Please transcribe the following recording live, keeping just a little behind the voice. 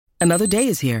Another day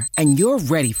is here, and you're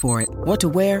ready for it. What to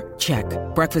wear? Check.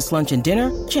 Breakfast, lunch, and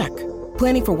dinner? Check.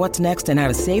 Planning for what's next and how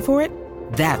to save for it?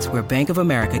 That's where Bank of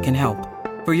America can help.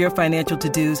 For your financial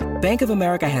to-dos, Bank of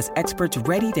America has experts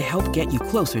ready to help get you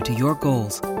closer to your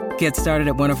goals. Get started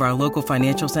at one of our local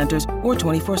financial centers or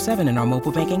 24/7 in our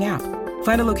mobile banking app.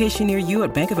 Find a location near you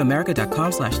at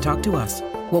bankofamerica.com/talktous.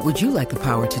 What would you like the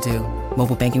power to do?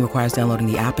 Mobile banking requires downloading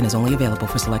the app and is only available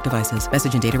for select devices.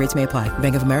 Message and data rates may apply.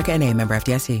 Bank of America N.A., member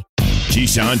FDIC.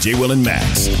 Keyshawn, J. Will, and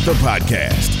Max, the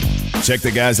podcast. Check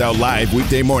the guys out live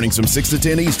weekday mornings from 6 to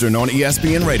 10 Eastern on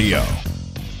ESPN Radio.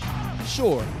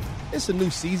 Sure, it's a new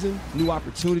season, new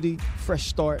opportunity, fresh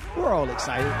start. We're all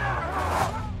excited.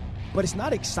 But it's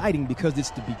not exciting because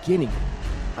it's the beginning.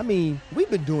 I mean, we've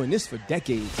been doing this for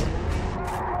decades.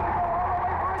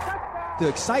 The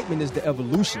excitement is the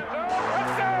evolution.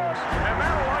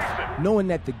 Knowing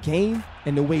that the game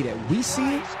and the way that we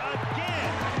see it,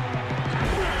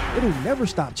 it'll never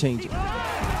stop changing. He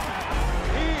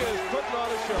is putting on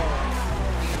a show.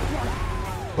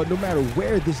 But no matter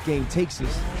where this game takes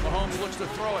us, Mahomes looks to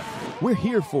throw it. we're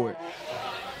here for it.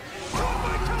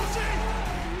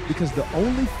 Because the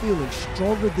only feeling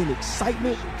stronger than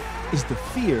excitement is the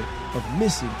fear of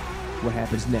missing what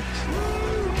happens next.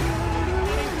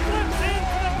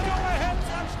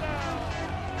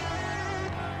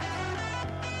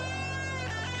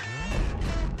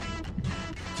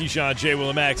 Keyshawn, J. Will,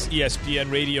 and Max, ESPN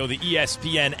Radio, the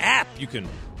ESPN app. You can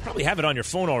probably have it on your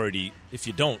phone already. If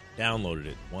you don't, download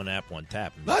it. One app, one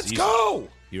tap. Let's go!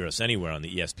 Hear us anywhere on the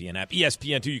ESPN app.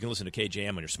 ESPN 2, you can listen to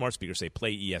KJM on your smart speaker. Say,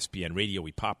 play ESPN Radio.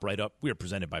 We pop right up. We are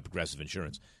presented by Progressive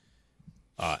Insurance.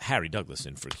 Harry Douglas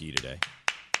in for Key today.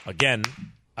 Again,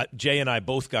 Jay and I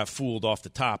both got fooled off the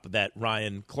top that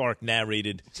Ryan Clark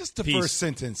narrated. Just the piece. first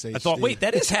sentence, HD. I thought, wait,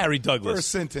 that is Harry Douglas. First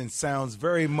sentence sounds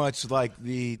very much like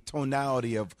the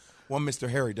tonality of one Mr.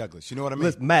 Harry Douglas. You know what I mean?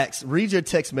 Listen, Max, read your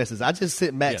text message. I just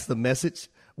sent Max the message.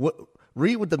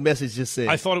 Read what the message just said.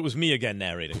 I thought it was me again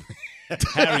narrating.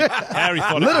 Harry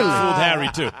thought it fooled Harry,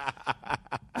 too.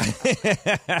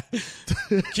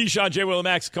 Keyshawn, J. Will, and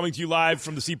Max coming to you live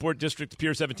from the Seaport District,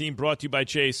 Pier 17, brought to you by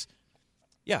Chase.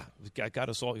 Yeah, got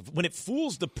us all. When it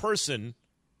fools the person,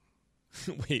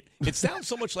 wait, it sounds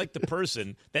so much like the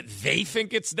person that they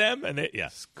think it's them, and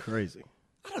it's crazy.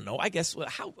 I don't know. I guess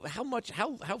how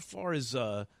far is?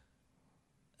 I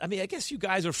mean, I guess you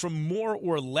guys are from more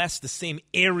or less the same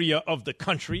area of the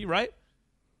country, right?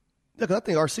 Yeah, because I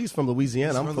think RC's from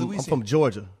Louisiana. I'm from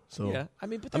Georgia, so yeah. I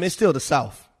mean, it's still the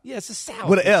South. Yeah, it's the South.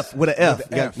 With an F.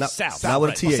 South. Not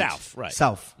with a TH. South, right.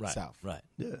 South. Right. South. Right.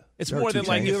 Yeah. It's more than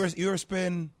like you ever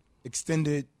spend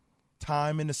extended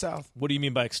time in the South? What do you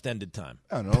mean by extended time?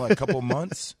 I don't know, like a couple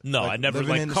months? No, I never,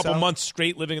 like a couple months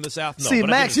straight living in the South. No, see,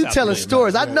 Max, you telling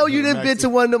stories. I know you done been to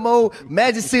one of them old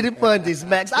Magic City Mondays,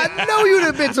 Max. I know you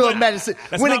done been to a Magic City.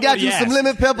 When it got you some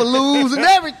lemon pepper loos and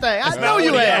everything. I know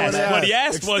you asked. What he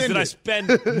asked was that I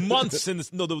spend months in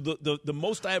this. No, the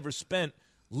most I ever spent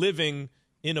living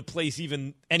in a place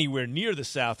even anywhere near the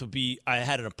South would be I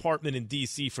had an apartment in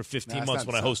D.C. for 15 months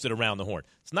when I hosted Around the Horn.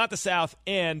 It's not the South,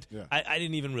 and I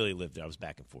didn't even really live there. I was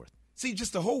back and forth. See,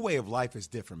 just the whole way of life is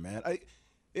different, man.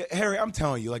 Harry, I'm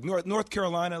telling you, like North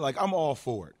Carolina, like I'm all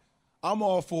for it. I'm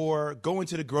all for going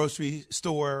to the grocery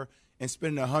store and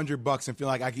spending $100 and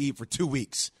feeling like I can eat for 2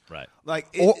 weeks. Right.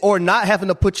 Like or not having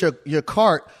to put your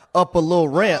cart up a little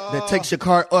ramp that takes your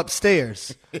cart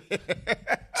upstairs.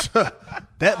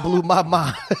 That blew my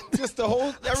mind. Just the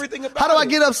whole everything about it. How do I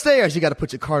get upstairs? You got to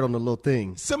put your cart on the little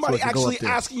thing. Somebody actually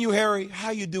asking you, Harry, how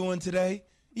you doing today?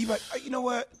 You like, you know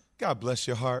what? God bless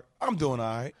your heart. I'm doing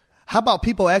all right. How about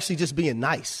people actually just being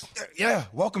nice? Yeah,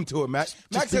 welcome to it, Max.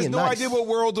 Max has no idea what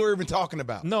world we're even talking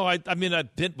about. No, I mean,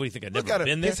 I've been. What do you think? I've never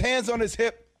been there. His hands on his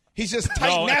hip. He's just tight.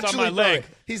 No, naturally it's on my leg.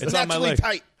 He's it's naturally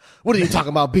tight. What are you talking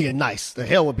about being nice? The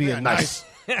hell with being nice.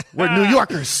 We're New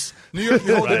Yorkers. New York,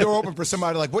 you hold the door open for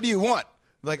somebody like, what do you want?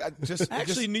 Like,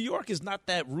 Actually, New York is not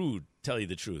that rude, tell you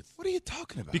the truth. What are you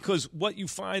talking about? Because what you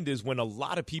find is when a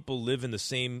lot of people live in the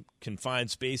same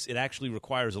confined space, it actually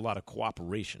requires a lot of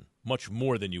cooperation, much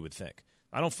more than you would think.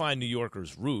 I don't find New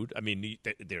Yorkers rude. I mean,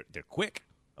 they're quick.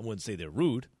 I wouldn't say they're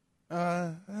rude.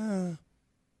 I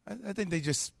think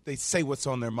they say what's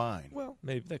on their mind. Well,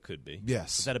 maybe that could be.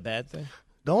 Yes. Is that a bad thing?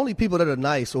 The only people that are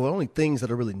nice, or the only things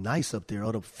that are really nice up there,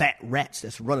 are the fat rats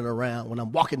that's running around when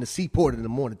I'm walking the Seaport in the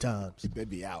morning times. They'd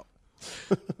be out.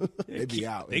 They'd be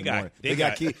out. They got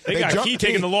Key. They got Key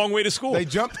taking the long way to school. They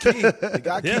jumped Key. They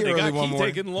got Key early one morning.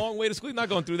 Taking the long way to school. He's not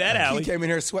going through that alley. He came in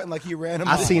here sweating like he ran him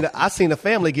I off. seen a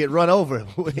family get run over.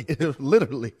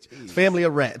 Literally. Jeez. Family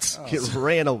of rats get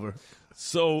ran over.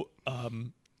 So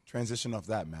Transition off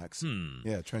that, Max.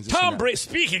 Yeah, transition. Tom Brady.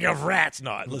 Speaking of rats,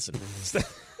 no, listen.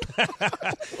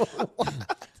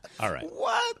 All right.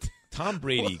 What? Tom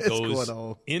Brady What is goes going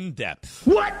on? in depth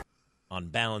on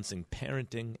balancing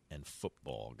parenting and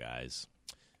football, guys.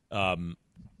 Sounds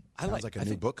like a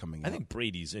new book coming out. I think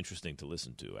Brady's interesting to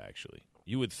listen to, actually.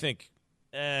 You would think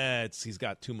he's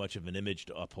got too much of an image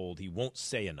to uphold. He won't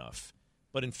say enough.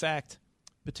 But in fact,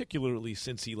 particularly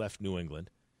since he left New England,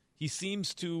 he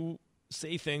seems to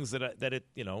say things that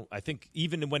I think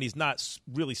even when he's not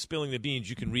really spilling the beans,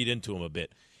 you can read into him a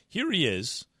bit. Here he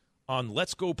is on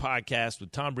Let's Go podcast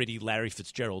with Tom Brady, Larry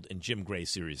Fitzgerald, and Jim Gray,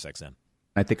 Sirius XM.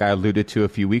 I think I alluded to a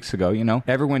few weeks ago,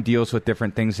 everyone deals with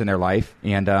different things in their life.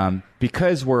 And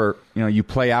because you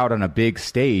play out on a big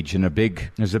stage and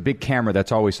there's a big camera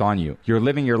that's always on you. You're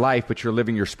living your life, but you're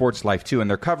living your sports life too. And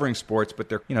they're covering sports, but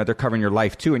they're covering your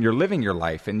life too. And you're living your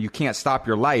life, and you can't stop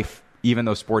your life even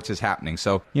though sports is happening.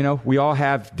 So, we all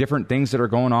have different things that are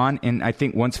going on. And I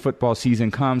think once football season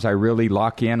comes, I really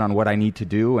lock in on what I need to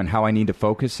do and how I need to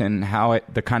focus and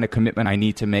the kind of commitment I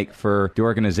need to make for the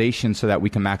organization so that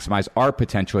we can maximize our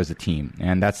potential as a team.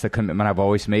 And that's the commitment I've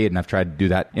always made. And I've tried to do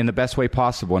that in the best way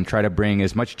possible and try to bring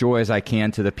as much joy as I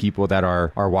can to the people that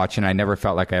are watching. I never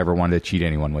felt like I ever wanted to cheat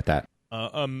anyone with that.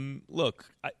 Look,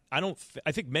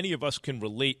 I think many of us can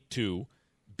relate to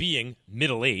being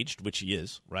middle-aged, which he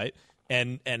is, right?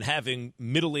 And having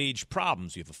middle-aged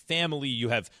problems. You have a family, you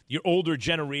have your older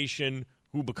generation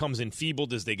who becomes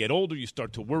enfeebled as they get older. You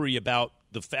start to worry about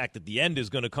the fact that the end is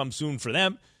going to come soon for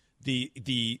them. You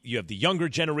have the younger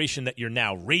generation that you're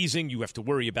now raising. You have to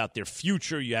worry about their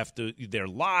future. You have their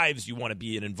lives. You want to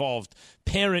be an involved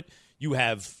parent. You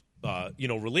have other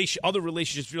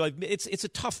relationships. You're like, it's a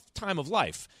tough time of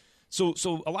life. So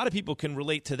a lot of people can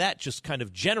relate to that just kind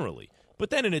of generally. But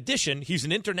then in addition, he's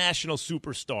an international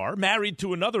superstar, married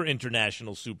to another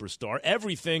international superstar.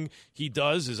 Everything he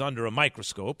does is under a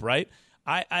microscope, right?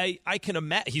 I can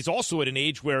imagine. He's also at an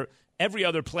age where every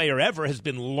other player ever has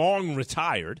been long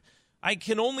retired. I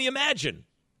can only imagine,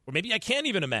 or maybe I can't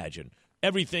even imagine,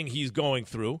 everything he's going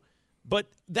through. But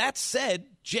that said,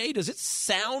 Jay, does it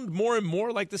sound more and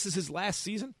more like this is his last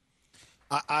season?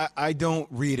 I don't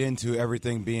read into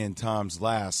everything being Tom's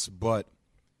last, but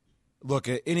look,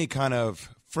 at any kind of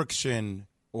friction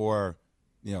or,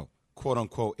 quote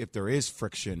unquote, if there is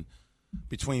friction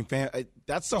between fans,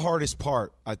 that's the hardest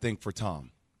part, I think, for Tom.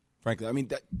 Frankly, I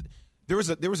mean, there was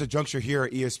a juncture here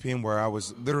at ESPN where I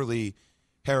was literally,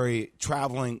 Harry,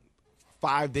 traveling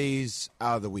 5 days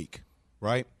out of the week,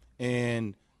 right?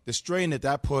 And the strain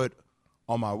that put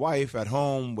on my wife at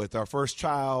home with our first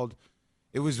child,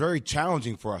 it was very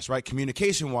challenging for us, right?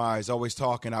 Communication-wise, always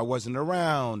talking, I wasn't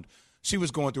around. She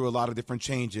was going through a lot of different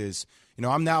changes.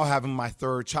 I'm now having my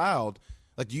third child.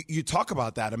 Like, you talk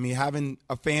about that. I mean, having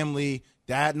a family,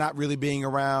 dad not really being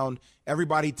around,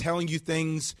 everybody telling you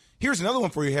things. Here's another one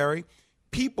for you, Harry.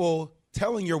 People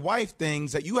telling your wife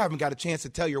things that you haven't got a chance to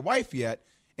tell your wife yet,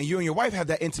 and you and your wife have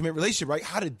that intimate relationship, right?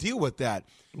 How to deal with that.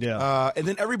 Yeah. And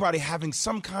then everybody having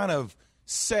some kind of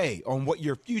say on what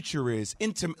your future is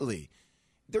intimately.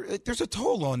 There's a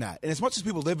toll on that. And as much as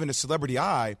people live in a celebrity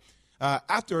eye,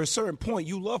 after a certain point,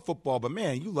 you love football, but,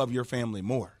 man, you love your family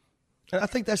more. And I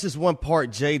think that's just one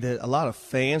part, Jay, that a lot of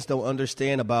fans don't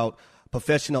understand about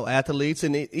professional athletes.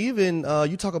 And even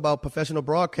you talk about professional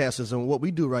broadcasters and what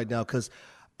we do right now, because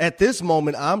at this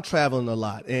moment I'm traveling a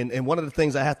lot. And one of the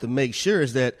things I have to make sure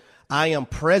is that I am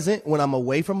present when I'm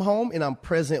away from home, and I'm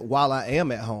present while I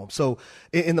am at home. So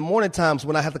in the morning times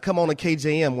when I have to come on to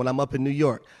KJM when I'm up in New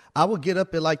York, I will get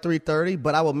up at like 3:30,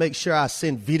 but I will make sure I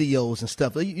send videos and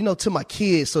stuff, to my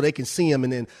kids so they can see them.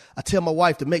 And then I tell my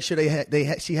wife to make sure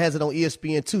she has it on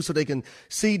ESPN too so they can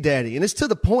see Daddy. And it's to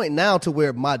the point now to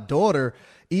where my daughter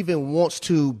even wants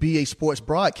to be a sports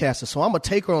broadcaster. So I'm going to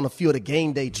take her on a few of the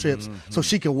game day trips so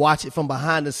she can watch it from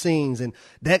behind the scenes. And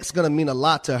that's going to mean a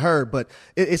lot to her. But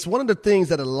it's one of the things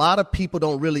that a lot of people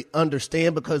don't really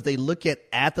understand because they look at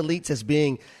athletes as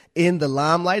being in the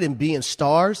limelight and being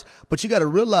stars. But you got to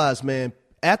realize, man,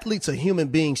 athletes are human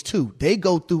beings too. They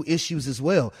go through issues as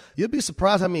well. You'll be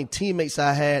surprised how many teammates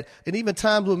I had, and even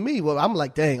times with me where I'm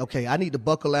like, dang, okay, I need to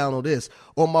buckle down on this.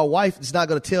 Or my wife is not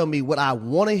going to tell me what I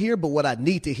want to hear, but what I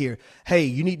need to hear. Hey,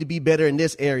 you need to be better in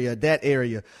this area, that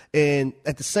area. And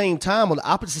at the same time, on the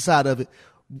opposite side of it,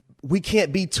 we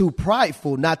can't be too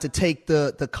prideful not to take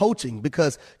the coaching,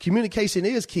 because communication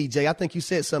is key, Jay. I think you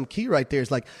said something key right there. It's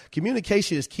like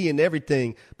communication is key in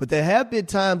everything. But there have been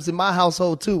times in my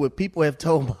household, too, where people have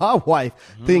told my wife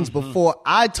things before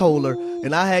I told her,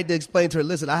 and I had to explain to her,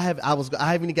 listen, I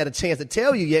haven't even got a chance to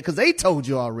tell you yet because they told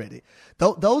you already.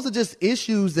 Those are just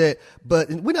issues but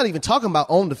we're not even talking about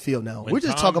on the field now. We're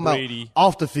just talking about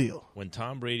off the field. When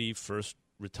Tom Brady first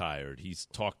retired, he's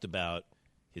talked about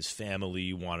his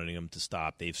family wanting him to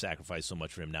stop. They've sacrificed so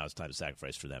much for him. Now it's time to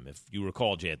sacrifice for them. If you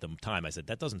recall, Jay, at the time, I said,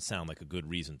 that doesn't sound like a good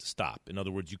reason to stop. In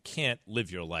other words, you can't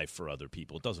live your life for other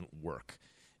people. It doesn't work.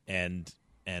 And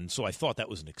so I thought that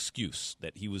was an excuse,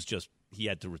 that he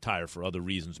had to retire for other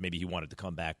reasons. Maybe he wanted to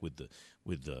come back with the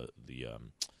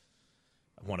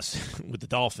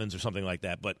Dolphins or something like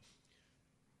that. But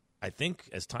I think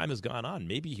as time has gone on,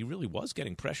 maybe he really was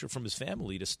getting pressure from his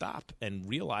family to stop, and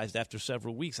realized after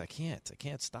several weeks, I can't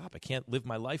stop. I can't live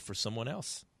my life for someone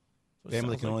else.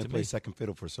 Family can only play second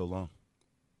fiddle for so long.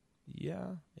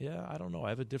 Yeah, I don't know. I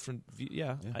have a different view.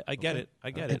 Yeah. I get it.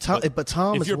 But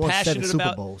Tom has won 7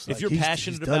 Super Bowls. If you're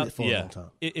passionate about it for a long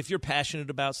time. If you're passionate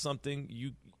about something,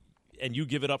 you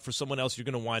give it up for someone else, you're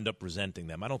going to wind up resenting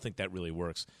them. I don't think that really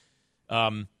works.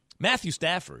 Matthew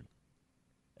Stafford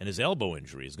and his elbow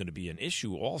injury is going to be an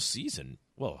issue all season.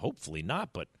 Well, hopefully not,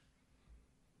 but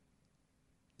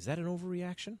is that an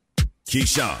overreaction?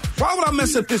 Keyshawn. Why would I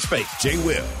mess up this fake? Jay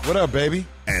Will. What up, baby?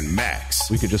 And Max.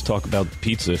 We could just talk about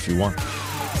pizza if you want.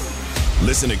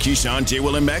 Listen to Keyshawn, J.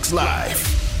 Will, and Max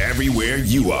live everywhere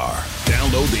you are.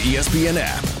 Download the ESPN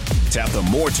app. Tap the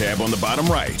More tab on the bottom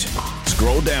right.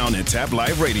 Scroll down and tap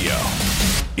Live Radio.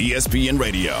 ESPN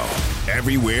Radio.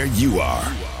 Everywhere you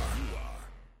are.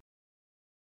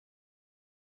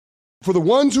 For the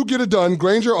ones who get it done,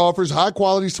 Grainger offers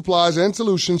high-quality supplies and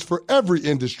solutions for every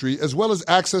industry, as well as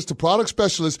access to product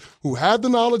specialists who have the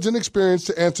knowledge and experience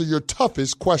to answer your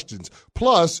toughest questions.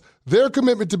 Plus, their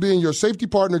commitment to being your safety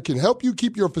partner can help you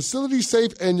keep your facility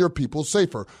safe and your people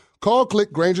safer. Call,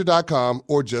 click Grainger.com,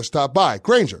 or just stop by.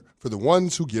 Grainger, for the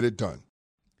ones who get it done.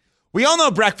 We all know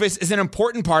breakfast is an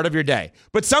important part of your day,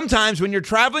 but sometimes when you're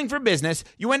traveling for business,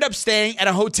 you end up staying at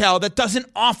a hotel that doesn't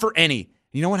offer any.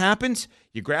 You know what happens?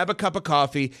 You grab a cup of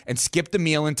coffee and skip the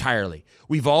meal entirely.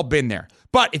 We've all been there.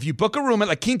 But if you book a room at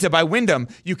La Quinta by Wyndham,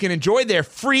 you can enjoy their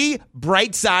free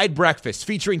Bright Side breakfast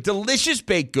featuring delicious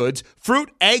baked goods,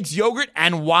 fruit, eggs, yogurt,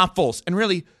 and waffles. And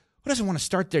really, who doesn't want to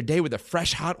start their day with a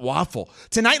fresh, hot waffle?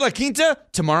 Tonight, La Quinta,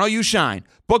 tomorrow you shine.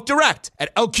 Book direct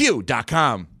at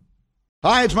lq.com.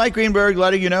 Hi, it's Mike Greenberg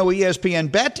letting you know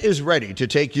ESPN Bet is ready to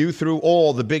take you through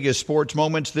all the biggest sports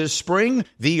moments this spring.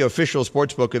 The official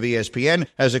sportsbook of ESPN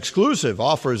has exclusive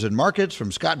offers and markets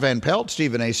from Scott Van Pelt,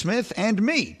 Stephen A. Smith, and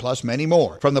me, plus many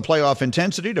more. From the playoff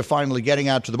intensity to finally getting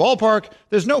out to the ballpark,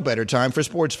 there's no better time for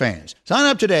sports fans. Sign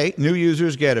up today. New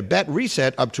users get a bet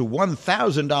reset up to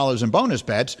 $1,000 in bonus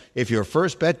bets if your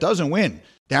first bet doesn't win.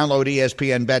 Download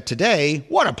ESPN Bet today.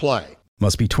 What a play.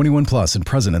 Must be 21 plus and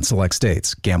present in select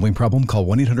states. Gambling problem? Call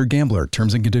 1-800-GAMBLER.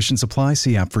 Terms and conditions apply.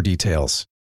 See app for details.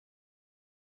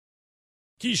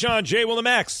 Keyshawn, J. Will, and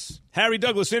Max. Harry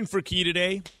Douglas in for Key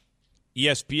today.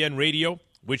 ESPN Radio,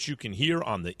 which you can hear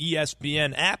on the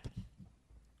ESPN app.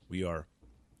 We are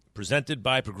presented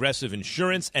by Progressive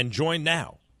Insurance and joined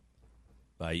now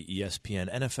by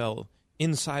ESPN NFL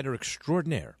Insider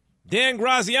Extraordinaire, Dan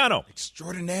Graziano.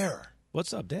 Extraordinaire.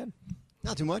 What's up, Dan?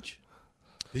 Not too much.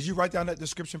 Did you write down that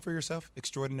description for yourself?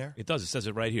 Extraordinaire? It does. It says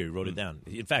it right here. He wrote it down.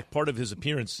 In fact, part of his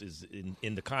appearance is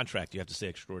in the contract. You have to say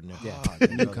extraordinaire. Yeah,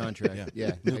 new contract.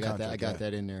 Yeah, I got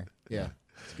that in there. Yeah,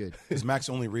 it's good. Because Max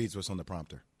only reads what's on the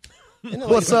prompter.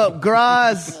 What's up,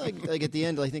 Graz? Like at the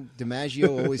end, I think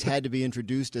DiMaggio always had to be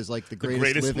introduced as like the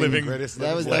greatest living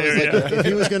that was like, if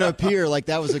he was going to appear, like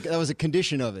that was a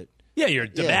condition of it. Yeah, your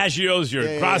DiMaggios, your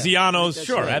Grazianos.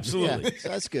 Sure, right. Absolutely. Yeah, so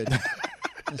that's good.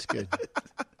 That's good.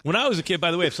 When I was a kid,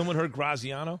 by the way, if someone heard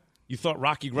Graziano, you thought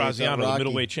Rocky Graziano, the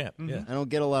middleweight champ. Mm-hmm. Yeah. I don't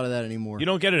get a lot of that anymore. You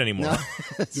don't get it anymore.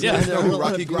 No. Yeah. You know who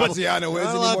Rocky Graziano is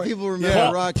anymore. A lot of people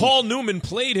remember Rocky. Paul Newman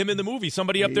played him in the movie.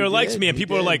 Somebody up there likes me, and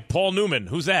people are like, Paul Newman,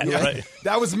 who's that? Yeah. Right?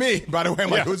 That was me, by the way. I'm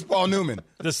like, who's Paul Newman?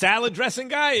 The salad dressing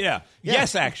guy? Yeah.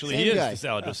 Yes, actually, he is the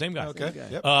salad dressing. Same guy. Okay.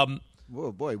 Yep.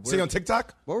 Whoa, boy. See you on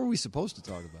TikTok? What were we supposed to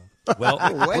talk about? Well,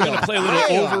 we're going to play a little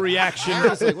overreaction. I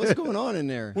was like, what's going on in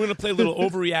there? We're going to play a little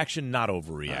overreaction, not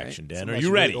overreaction, Dan. Are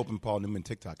you ready? Open Paul Newman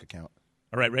TikTok account.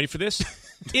 All right, ready for this?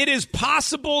 It is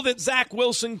possible that Zach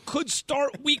Wilson could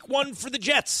start week 1 for the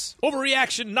Jets.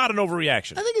 Overreaction, not an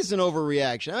overreaction. I think it's an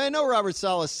overreaction. I know Robert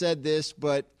Saleh said this,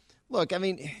 but look, I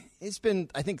mean, it's been,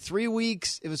 I think, 3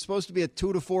 weeks. It was supposed to be a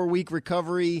 2 to 4 week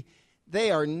recovery. they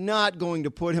are not going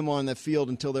to put him on the field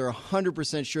until they're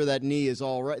 100% sure that knee is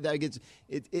all right.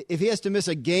 If he has to miss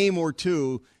a game or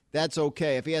two, that's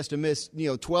okay. If he has to miss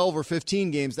 12 or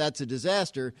 15 games, that's a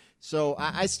disaster. So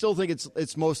I still think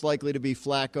it's most likely to be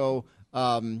Flacco,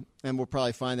 and we'll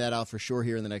probably find that out for sure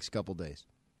here in the next couple days.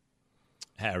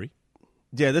 Harry?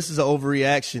 Yeah, this is an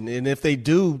overreaction. And if they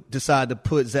do decide to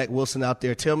put Zach Wilson out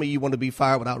there, tell me you want to be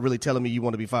fired without really telling me you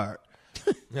want to be fired.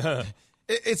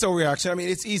 It's a reaction. I mean,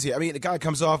 it's easy. I mean, the guy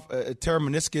comes off a torn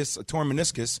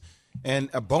meniscus, and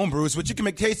a bone bruise, which you can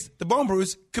make case the bone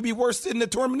bruise could be worse than the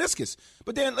torn meniscus.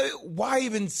 But then, why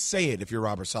even say it if you're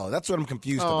Robert Saleh? That's what I'm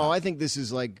confused about. Oh, I think this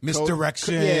is like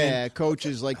misdirection.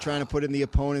 Coaches like trying to put in the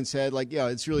opponent's head, like,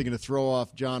 it's really going to throw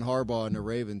off John Harbaugh and the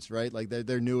Ravens, right? Like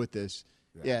they're new at this.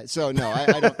 Yeah. So no, I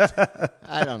don't.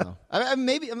 I don't know.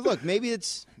 Maybe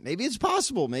it's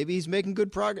possible. Maybe he's making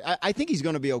good progress. I think he's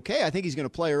going to be okay. I think he's going to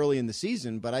play early in the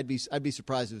season, but I'd be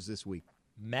surprised if it was this week.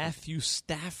 Matthew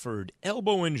Stafford,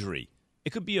 elbow injury. It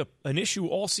could be an issue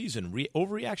all season.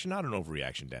 Overreaction, not an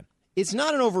overreaction, Dan. It's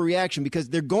not an overreaction because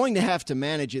they're going to have to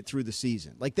manage it through the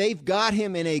season. Like, they've got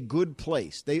him in a good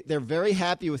place. They're very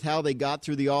happy with how they got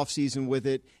through the offseason with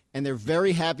it, and they're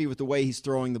very happy with the way he's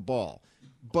throwing the ball.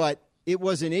 But it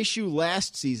was an issue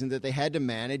last season that they had to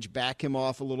manage, back him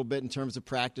off a little bit in terms of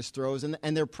practice throws, and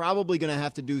they're probably going to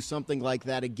have to do something like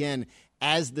that again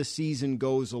as the season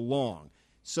goes along.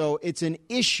 So it's an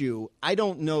issue. I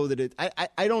don't know that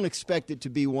I don't expect it to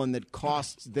be one that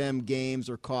costs them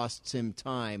games or costs him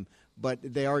time, but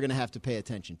they are going to have to pay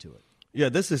attention to it. Yeah,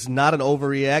 this is not an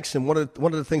overreaction. One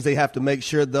of the things they have to make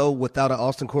sure, though, without an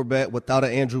Austin Corbett, without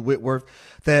an Andrew Whitworth,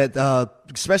 that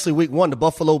especially week one, the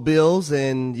Buffalo Bills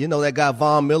and, that guy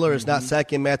Von Miller is not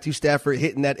sacking Matthew Stafford,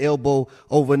 hitting that elbow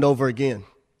over and over again.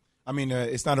 I mean,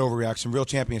 it's not overreaction. Real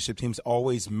championship teams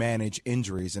always manage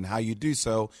injuries, and how you do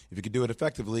so, if you could do it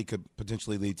effectively, could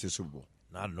potentially lead to a Super Bowl.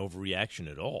 Not an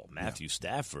overreaction at all. Matthew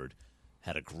Stafford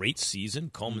had a great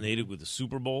season, culminated with a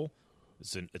Super Bowl.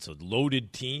 It's a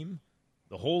loaded team.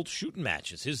 The whole shooting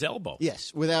match is his elbow.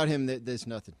 Yes, without him, there's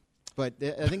nothing. But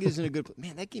I think he's in a good –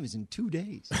 man, that game is in 2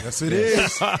 days. Yes, it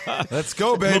is. Let's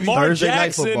go, baby. Lamar Thursday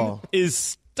Jackson night football is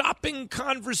stopping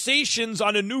conversations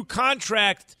on a new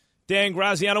contract, Dan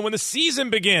Graziano, when the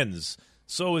season begins.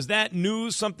 So is that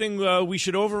news something we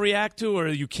should overreact to, or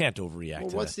you can't overreact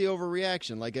to what's that? the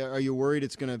overreaction? Like, are you worried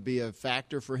it's going to be a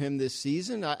factor for him this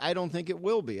season? I don't think it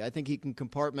will be. I think he can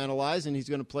compartmentalize, and he's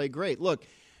going to play great. Look,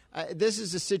 this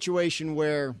is a situation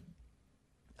where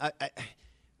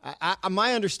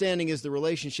my understanding is the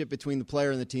relationship between the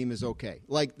player and the team is okay.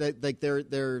 Like they've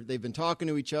been talking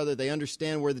to each other. They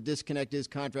understand where the disconnect is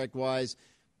contract-wise,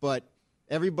 but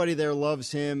everybody there loves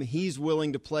him. He's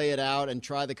willing to play it out and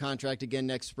try the contract again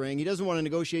next spring. He doesn't want to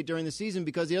negotiate during the season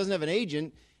because he doesn't have an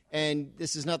agent, and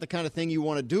this is not the kind of thing you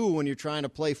want to do when you're trying to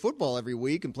play football every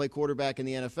week and play quarterback in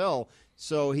the NFL.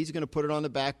 So he's going to put it on the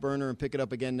back burner and pick it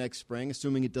up again next spring,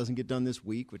 assuming it doesn't get done this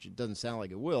week, which it doesn't sound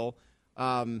like it will.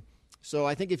 So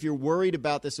I think if you're worried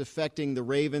about this affecting the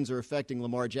Ravens or affecting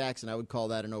Lamar Jackson, I would call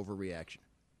that an overreaction.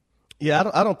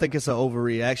 Yeah, I don't think it's an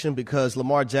overreaction because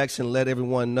Lamar Jackson let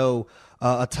everyone know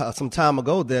some time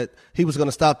ago that he was going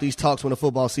to stop these talks when the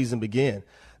football season began.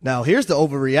 Now, here's the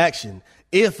overreaction.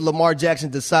 If Lamar Jackson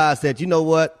decides that, you know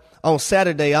what, on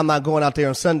Saturday I'm not going out there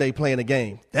on Sunday playing a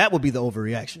game, that would be the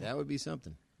overreaction. That would be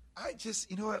something.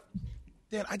 You know what,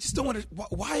 Dan, I just don't want to –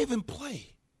 why even play?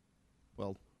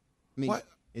 Well, I mean,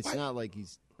 it's not like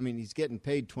he's getting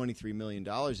paid $23 million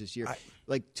this year.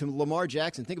 To Lamar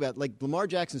Jackson, think about it. Like, Lamar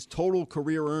Jackson's total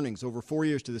career earnings over 4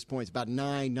 years to this point is about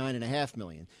 $9.5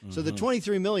 million. Mm-hmm. So the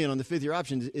 $23 million on the fifth-year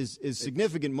option is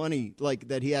significant money, like,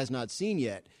 that he has not seen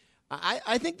yet.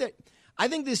 I think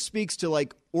this speaks to,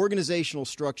 like, organizational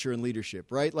structure and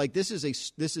leadership, right? Like, this is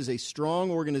a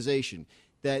strong organization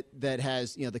that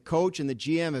has, the coach and the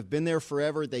GM have been there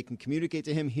forever. They can communicate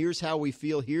to him, here's how we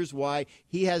feel, here's why.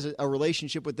 He has a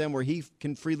relationship with them where he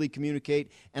can freely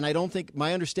communicate. And I don't think,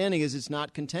 my understanding is it's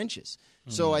not contentious.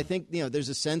 Mm-hmm. So I think, there's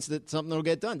a sense that something will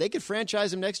get done. They could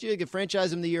franchise him next year. They could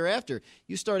franchise him the year after.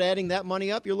 You start adding that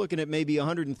money up, you're looking at maybe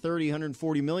 $130,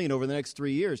 $140 million over the next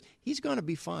 3 years. He's going to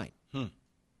be fine.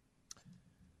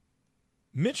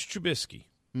 Mitch Trubisky,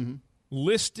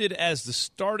 listed as the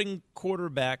starting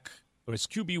quarterback, or as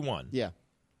QB1. Yeah.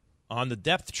 On the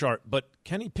depth chart, but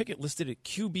Kenny Pickett listed at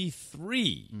QB3.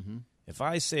 Mm-hmm. If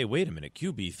I say, wait a minute,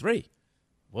 QB3,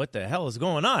 what the hell is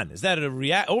going on? Is that an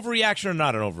overreaction or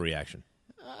not an overreaction?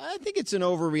 I think it's an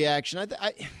overreaction.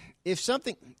 if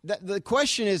something, the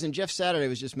question is, and Jeff Saturday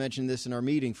was just mentioning this in our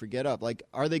meeting for Get Up, like,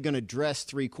 are they going to dress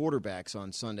 3 quarterbacks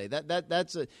on Sunday?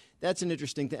 That's an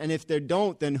interesting thing. And if they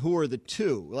don't, then who are the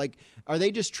 2? Like, are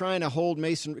they just trying to hold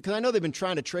Mason? Because I know they've been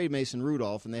trying to trade Mason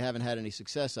Rudolph, and they haven't had any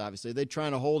success, obviously. They're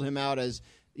trying to hold him out as,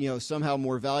 somehow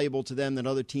more valuable to them than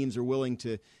other teams are willing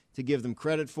to give them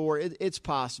credit for. It's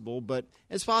possible, but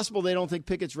it's possible they don't think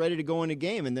Pickett's ready to go in a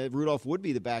game, and that Rudolph would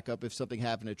be the backup if something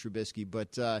happened to Trubisky.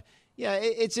 But,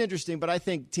 it's interesting, but I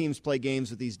think teams play games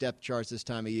with these depth charts this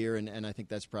time of year, and I think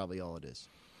that's probably all it is.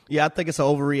 Yeah, I think it's an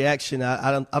overreaction.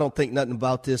 I don't think nothing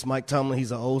about this. Mike Tomlin,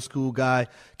 he's an old school guy.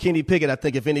 Kenny Pickett, I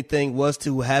think if anything was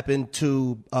to happen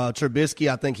to Trubisky,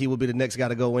 I think he would be the next guy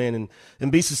to go in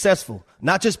and be successful.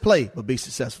 Not just play, but be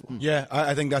successful. Yeah,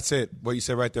 I think that's it, what you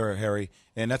said right there, Harry.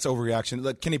 And that's overreaction.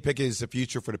 Look, Kenny Pickett is the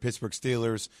future for the Pittsburgh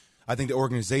Steelers. I think the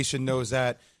organization knows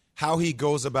that. How he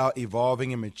goes about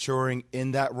evolving and maturing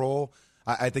in that role,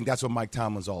 I think that's what Mike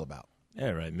Tomlin's all about.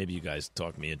 Yeah, right. Maybe you guys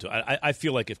talked me into it. I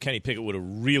feel like if Kenny Pickett would have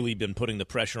really been putting the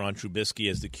pressure on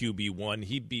Trubisky as the QB1,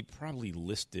 he'd be probably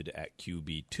listed at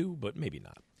QB2, but maybe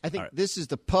not. I think this is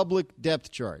the public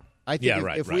depth chart. I think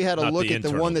if we had a look at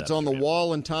the one that's on the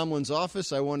wall in Tomlin's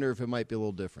office, I wonder if it might be a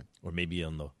little different. Or maybe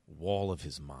on the wall of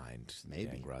his mind.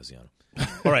 Maybe. Dan Graziano.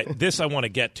 All right, this I want to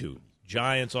get to.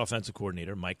 Giants offensive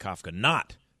coordinator Mike Kafka,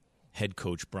 not head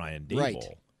coach Brian Daboll.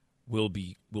 Right. Will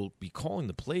be calling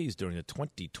the plays during the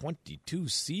 2022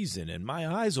 season, and my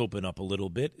eyes open up a little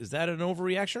bit. Is that an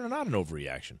overreaction or not an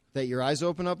overreaction? That your eyes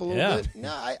open up a little bit? No,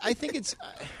 I think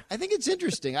it's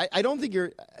interesting. I don't think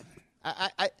you're.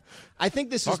 I think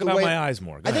this Talk is the about way. my eyes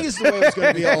more. I think it's the way it was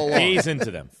going to be all along. Gaze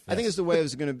into them. I think it's the way it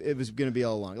was going to be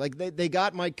all along. Like they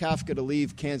got Mike Kafka to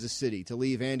leave Kansas City, to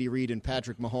leave Andy Reid and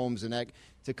Patrick Mahomes, and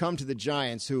to come to the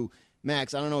Giants, who.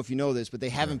 Max, I don't know if you know this, but they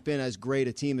haven't been as great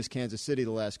a team as Kansas City the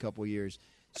last couple of years.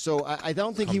 So I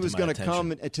don't think he was going to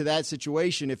come to that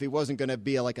situation if he wasn't going to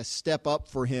be like a step up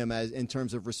for him as in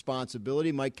terms of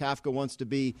responsibility. Mike Kafka wants to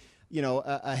be,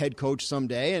 a head coach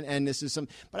someday, and this is some.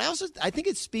 But I think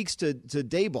it speaks to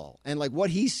Daboll and like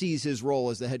what he sees his role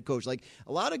as the head coach. Like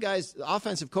a lot of guys,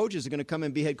 offensive coaches are going to come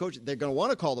and be head coaches. They're going to want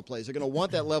to call the plays. They're going to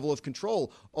want that level of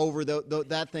control over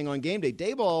that thing on game day.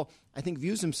 Daboll, I think,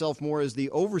 views himself more as the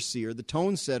overseer, the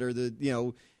tone setter,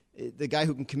 the guy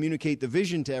who can communicate the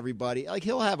vision to everybody. Like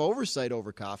he'll have oversight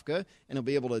over Kafka, and he'll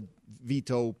be able to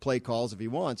veto play calls if he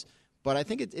wants. But I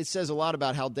think it says a lot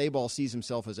about how Daboll sees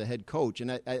himself as a head coach,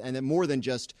 and more than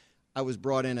just I was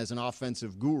brought in as an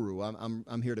offensive guru.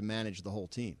 I'm here to manage the whole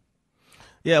team.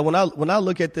 Yeah, when I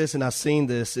look at this and I've seen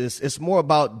this, it's more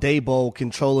about Daboll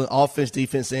controlling offense,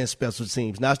 defense, and special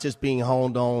teams, not just being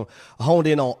honed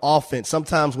in on offense.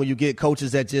 Sometimes when you get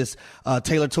coaches that just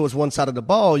tailor towards one side of the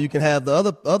ball, you can have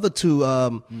the other two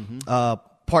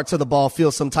parts of the ball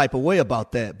feel some type of way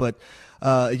about that. But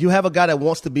you have a guy that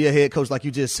wants to be a head coach, like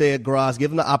you just said, Graz,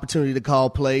 give him the opportunity to call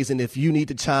plays, and if you need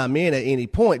to chime in at any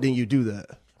point, then you do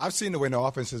that. I've seen the way the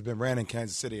offense has been ran in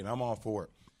Kansas City, and I'm all for it.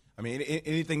 I mean,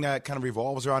 anything that kind of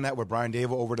revolves around that with Brian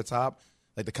Daboll over the top,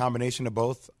 like the combination of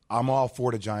both, I'm all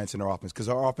for the Giants and their offense because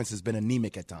our offense has been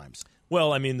anemic at times.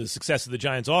 Well, I mean, the success of the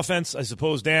Giants' offense, I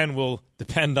suppose, Dan, will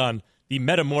depend on the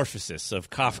metamorphosis of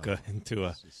Kafka into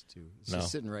a. It's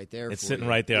just sitting right there. It's sitting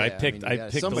right there. Yeah, I picked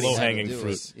the low-hanging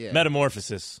fruit. Yeah.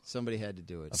 Metamorphosis. Somebody had to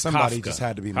do it. Somebody Kafka. just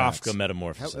had to be Kafka Max.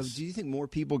 metamorphosis. Do you think more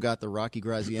people got the Rocky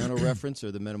Graziano reference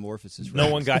or the metamorphosis reference?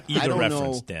 No one got either I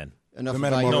reference, know Dan. Enough The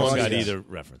about your No one got audience either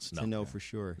reference. No. to know for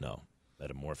sure. No.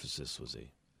 Metamorphosis was a.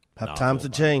 How times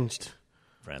have changed.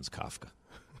 Franz Kafka.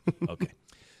 Okay.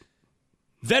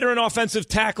 Veteran offensive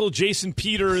tackle Jason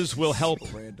Peters will help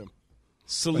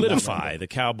solidify the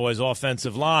Cowboys'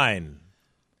 offensive line.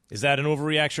 Is that an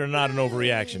overreaction or not an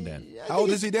overreaction, Dan? How old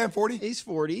is he, Dan? 40? He's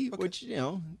 40, okay. Which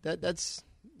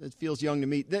that feels young to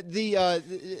me.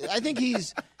 I think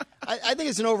he's. I think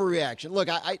it's an overreaction. Look,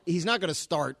 he's not going to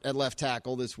start at left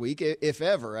tackle this week, if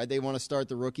ever. They want to start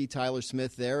the rookie Tyler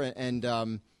Smith there, and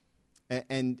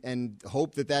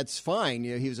hope that that's fine.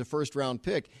 He was a first-round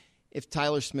pick. If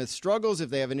Tyler Smith struggles,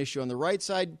 if they have an issue on the right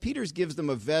side, Peters gives them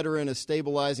a veteran, a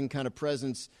stabilizing kind of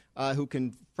presence who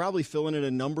can probably fill in at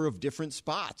a number of different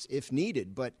spots if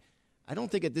needed. But I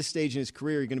don't think at this stage in his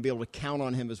career you're going to be able to count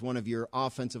on him as one of your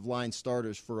offensive line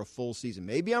starters for a full season.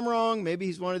 Maybe I'm wrong. Maybe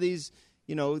he's one of these,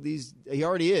 he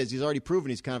already is. He's already proven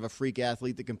he's kind of a freak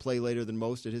athlete that can play later than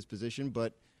most at his position.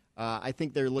 But I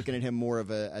think they're looking at him more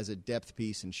as a depth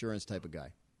piece, insurance type of guy.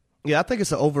 Yeah, I think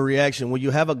it's an overreaction when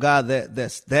you have a guy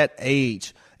that's that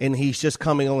age and he's just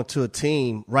coming on to a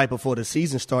team right before the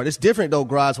season starts. It's different, though,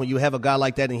 Graz, when you have a guy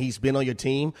like that and he's been on your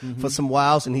team for some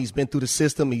whiles and he's been through the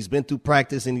system, he's been through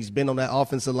practice, and he's been on that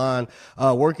offensive line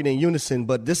working in unison.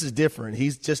 But this is different.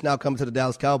 He's just now coming to the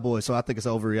Dallas Cowboys, so I think it's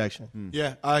an overreaction.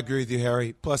 Yeah, I agree with you,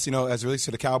 Harry. Plus, as it relates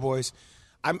to the Cowboys,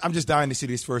 I'm just dying to see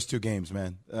these first two games,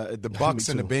 man. The Bucs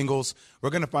and the Bengals,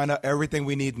 we're going to find out everything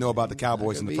we need to know about the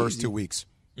Cowboys in the first 2 weeks.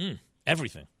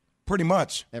 Everything. Pretty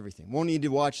much. Everything. Won't need to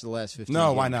watch the last 15 No,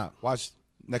 games. why not? Watch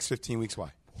next 15 weeks.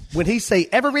 Why? When he say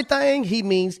everything, he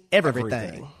means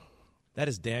everything. That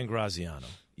is Dan Graziano,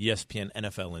 ESPN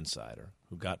NFL insider,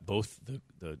 who got both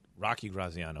the Rocky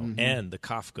Graziano and the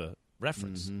Kafka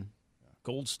reference.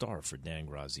 Gold star for Dan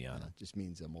Graziano. That just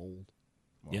means I'm old.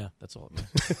 Yeah, that's all it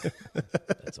means.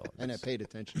 That's all it means. And I paid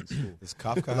attention in school. Does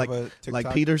Kafka have a TikTok?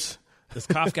 Like Peters? Does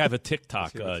Kafka have a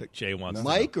TikTok? Jay wants to know.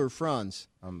 Mike or Franz?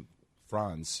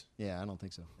 Franz. Yeah, I don't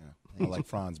think so. Yeah. I like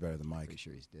Franz better than Mike. Pretty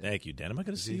sure he's dead. Thank you, Dan. Am I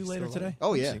going to see you later still today?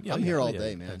 Oh, yeah. I'm here all yeah,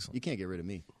 day, man. Excellent. You can't get rid of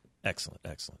me. Excellent.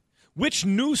 Which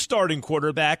new starting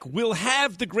quarterback will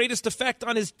have the greatest effect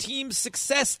on his team's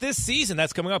success this season?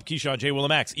 That's coming up. Keyshawn, J. Will, and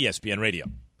Max, ESPN Radio.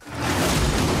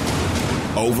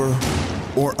 Over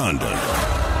or under?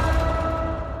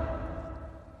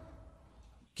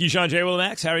 Keyshawn, J. Will, and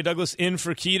Max, Harry Douglas in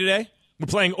for Key today. We're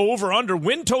playing over-under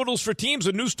win totals for teams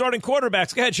with new starting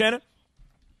quarterbacks. Go ahead, Shannon.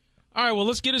 All right, well,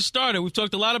 let's get it started. We've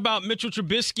talked a lot about Mitchell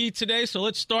Trubisky today, so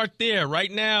let's start there.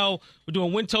 Right now, we're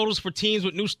doing win totals for teams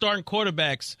with new starting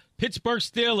quarterbacks. Pittsburgh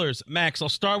Steelers. Max, I'll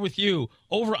start with you.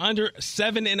 Over under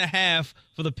 7.5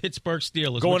 for the Pittsburgh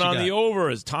Steelers. Going on the over,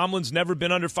 as Tomlin's never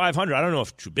been under 500. I don't know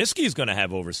if Trubisky's going to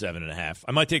have over 7.5.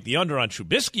 I might take the under on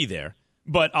Trubisky there,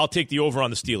 but I'll take the over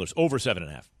on the Steelers. Over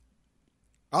 7.5.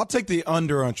 I'll take the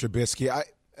under on Trubisky.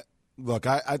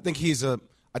 I think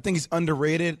he's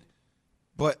underrated,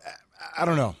 but I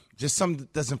don't know. Just something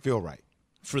that doesn't feel right.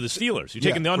 For the Steelers. You're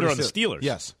taking the under on the Steelers.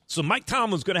 Yes. So Mike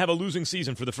Tomlin's going to have a losing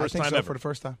season for the first time ever. For the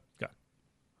first time. Okay.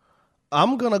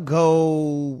 I'm going to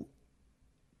go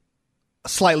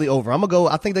slightly over.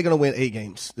 I think they're going to win 8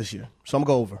 games this year. So I'm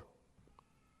going to go over.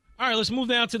 All right, let's move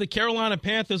down to the Carolina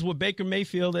Panthers with Baker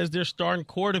Mayfield as their starting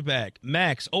quarterback.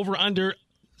 Max, over under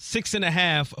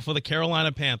 6.5 for the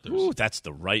Carolina Panthers. Ooh, that's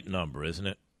the right number, isn't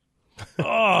it?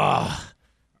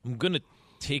 I'm going to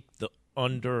take the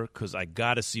under because I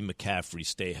got to see McCaffrey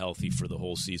stay healthy for the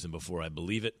whole season before I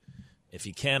believe it. If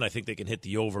he can, I think they can hit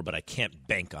the over, but I can't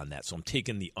bank on that, so I'm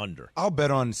taking the under. I'll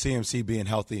bet on CMC being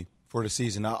healthy for the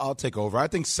season. I'll take over. I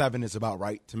think 7 is about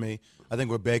right to me. I think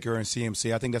with Baker and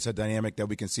CMC, I think that's a dynamic that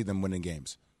we can see them winning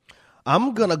games.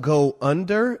 I'm going to go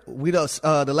under.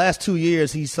 The last 2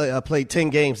 years, he's played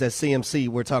 10 games at CMC.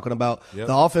 We're talking about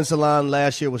the offensive line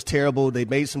last year was terrible. They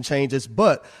made some changes,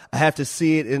 but I have to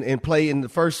see it in play in the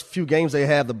first few games they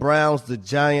have, the Browns, the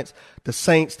Giants, the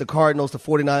Saints, the Cardinals, the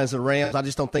 49ers, and Rams. I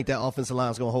just don't think that offensive line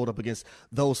is going to hold up against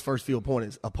those first few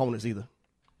opponents either.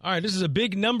 All right, this is a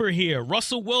big number here.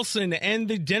 Russell Wilson and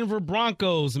the Denver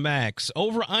Broncos, Max.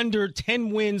 Over under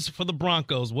 10 wins for the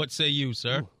Broncos. What say you,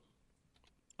 sir? Ooh.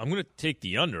 I'm going to take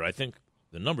the under. I think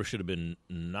the number should have been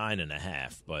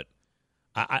 9.5, but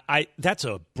I that's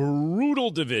a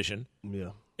brutal division. Yeah.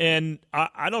 And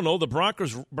I don't know. The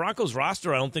Broncos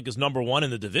roster I don't think is number 1 in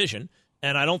the division,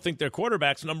 and I don't think their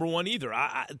quarterback's number 1 either.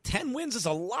 10 wins is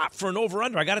a lot for an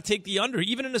over-under. I got to take the under.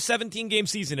 Even in a 17-game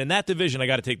season in that division, I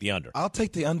got to take the under. I'll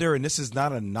take the under, and this is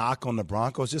not a knock on the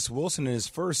Broncos. Just Wilson in his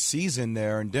first season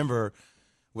there in Denver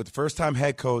with the first-time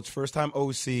head coach, first-time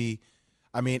OC.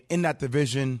 I mean, in that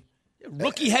division.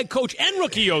 Rookie head coach and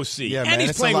rookie OC. Yeah, and man,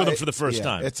 he's playing with them for the first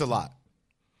time. It's a lot.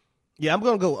 Yeah, I'm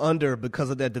going to go under because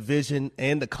of that division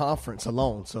and the conference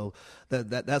alone. So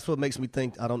that's what makes me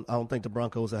think I don't think the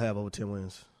Broncos will have over 10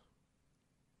 wins.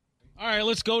 All right,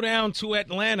 let's go down to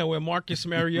Atlanta where Marcus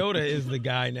Mariota is the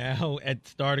guy now at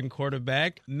starting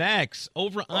quarterback. Max,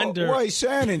 over under. Oh, wait,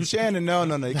 Shannon,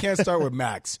 no. You can't start with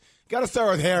Max. Got to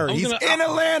start with Harry. He's in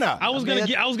Atlanta. I was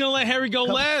gonna let Harry go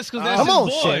last because that's his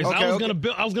boys.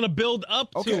 Okay, I was gonna build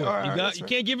up to it. Right, you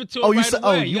can't give it to him right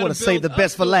away. You want to save the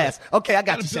best for last? Okay, I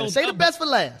got you. Say the best for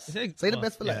last. Say the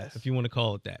best for last, if you want to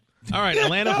call it that. All right,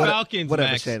 Atlanta Falcons.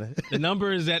 Whatever, Max. Shannon. The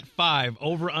number is at 5.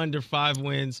 Over under 5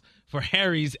 wins for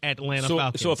Harry's Atlanta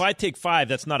Falcons. So if I take 5,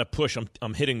 that's not a push.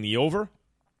 I'm hitting the over.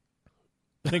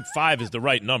 I think 5 is the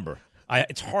right number.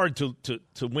 It's hard to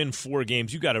win 4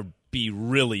 games. You got to be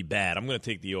really bad. I'm going to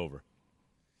take the over.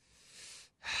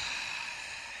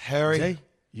 Harry, Jay,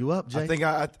 you up, Jay? I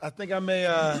think I may.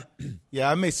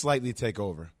 I may slightly take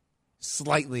over.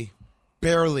 Slightly,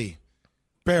 barely.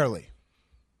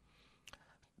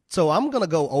 So I'm going to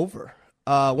go over.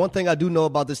 One thing I do know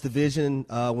about this division,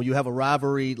 when you have a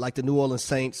rivalry like the New Orleans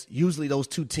Saints, usually those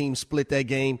two teams split that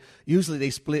game. Usually they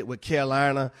split with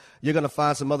Carolina. You're going to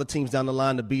find some other teams down the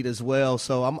line to beat as well.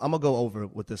 So I'm going to go over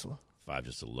with this one. 5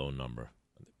 just a low number.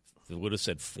 It would have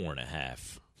said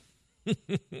 4.5.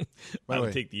 I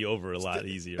would take the over a lot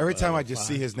easier. Every time I just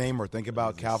see his name or think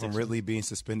about Calvin Ridley being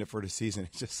suspended for the season,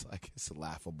 it's just like it's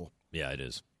laughable. Yeah, it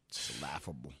is. It's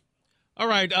laughable. All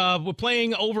right, we're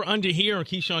playing over-under here on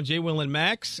Keyshawn, J. Will, and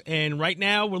Max. And right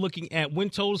now we're looking at win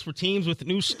totals for teams with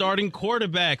new starting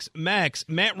quarterbacks. Max,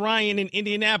 Matt Ryan in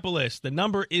Indianapolis. The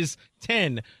number is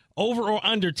 10. Over or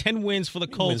under 10 wins for the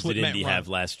Colts with Matt Ryan. What did Indy have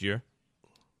last year?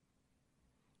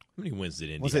 How many wins did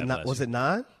Indy have last year? Was it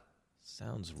 9?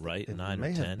 Sounds right, It 9 or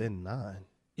 10. may have been 9.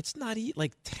 It's not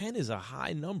like 10 is a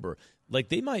high number. Like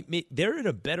they're in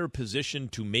a better position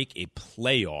to make a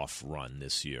playoff run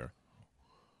this year,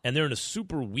 and they're in a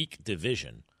super weak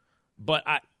division,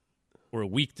 or a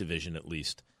weak division at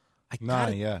least.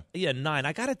 9, yeah, 9.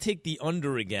 I got to take the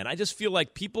under again. I just feel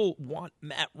like people want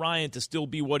Matt Ryan to still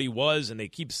be what he was, and they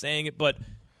keep saying it, but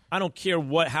I don't care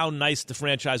how nice the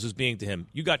franchise was being to him.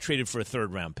 You got traded for a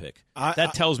third-round pick.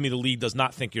 That tells me the league does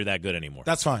not think you're that good anymore.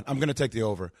 That's fine. I'm going to take the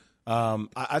over.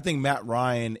 I think Matt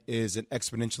Ryan is an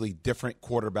exponentially different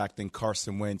quarterback than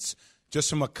Carson Wentz, just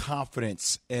from a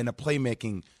confidence and a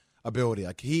playmaking ability.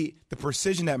 Like the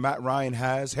precision that Matt Ryan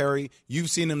has, Harry, you've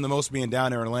seen him the most being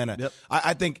down there in Atlanta. Yep.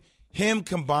 I think him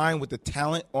combined with the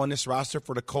talent on this roster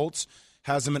for the Colts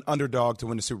has him an underdog to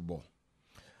win the Super Bowl.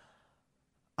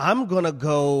 I'm going to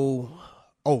go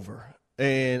over.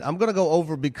 And I'm going to go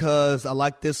over because I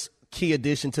like this key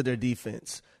addition to their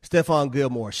defense. Stephon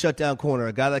Gilmore, shutdown corner,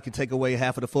 a guy that can take away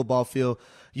half of the football field.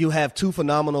 You have 2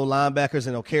 phenomenal linebackers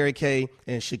in Okereke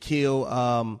and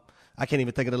Shaquille. I can't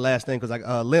even think of the last name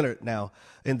because Leonard now.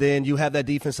 And then you have that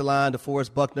defensive line,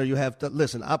 DeForest Buckner. You have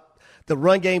the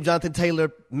run game, Jonathan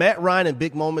Taylor. Matt Ryan in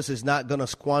big moments is not going to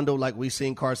squander like we've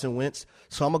seen Carson Wentz.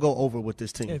 So I'm going to go over with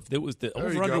this team. If it was the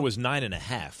over-under was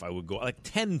 9.5, I would go. Like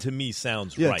 10 to me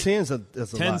sounds right. 10's a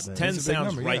lot, man. 10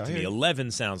 sounds right to me. 11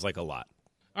 sounds like a lot.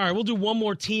 All right, we'll do one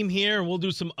more team here, and we'll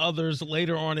do some others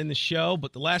later on in the show.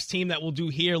 But the last team that we'll do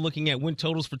here, looking at win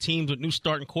totals for teams with new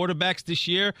starting quarterbacks this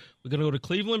year, we're going to go to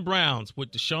Cleveland Browns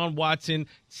with Deshaun Watson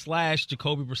 /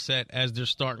 Jacoby Brissett as their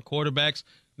starting quarterbacks.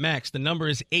 Max, the number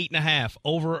is 8.5,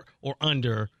 over or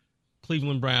under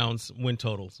Cleveland Browns win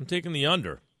totals. I'm taking the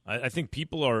under. I think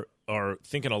people are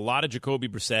thinking a lot of Jacoby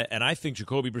Brissett, and I think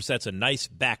Jacoby Brissett's a nice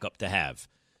backup to have.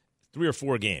 3 or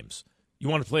 4 games. You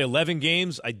want to play 11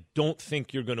 games? I don't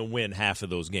think you're going to win half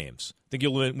of those games. I think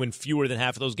you'll win fewer than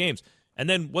half of those games. And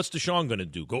then what's Deshaun going to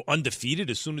do? Go undefeated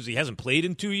as soon as he hasn't played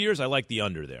in 2 years? I like the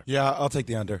under there. Yeah, I'll take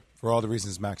the under for all the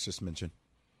reasons Max just mentioned.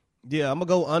 Yeah, I'm going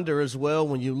to go under as well.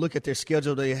 When you look at their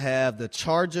schedule, they have the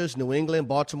Chargers, New England,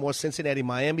 Baltimore, Cincinnati,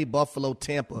 Miami, Buffalo,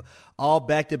 Tampa, all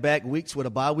back-to-back weeks with a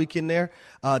bye week in there.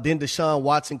 Then Deshaun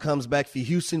Watson comes back for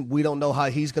Houston. We don't know how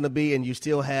he's going to be. And you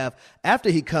still have, after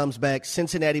he comes back,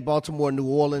 Cincinnati, Baltimore, New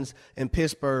Orleans, and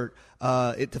Pittsburgh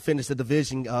to finish the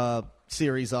division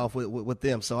series off with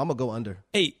them. So I'm going to go under.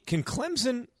 Hey, can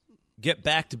Clemson get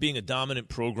back to being a dominant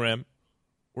program?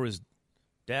 Or is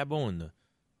Dabo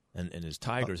and his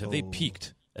Tigers, have they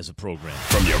peaked as a program?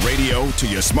 From your radio to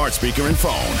your smart speaker and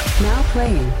phone. Now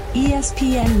playing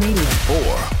ESPN Radio.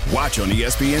 Or watch on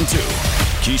ESPN2.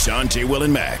 Keyshawn, J. Will,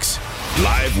 and Max.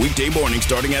 Live weekday morning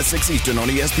starting at 6 Eastern on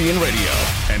ESPN Radio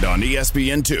and on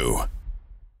ESPN2.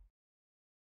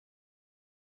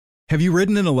 Have you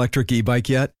ridden an electric e-bike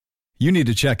yet? You need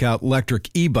to check out Electric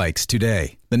E-Bikes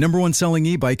today, the #1 selling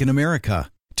e-bike in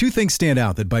America. 2 things stand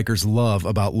out that bikers love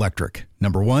about Electric.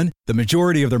 Number 1, the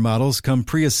majority of their models come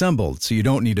pre-assembled, so you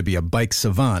don't need to be a bike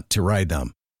savant to ride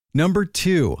them. Number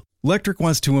 2, Electric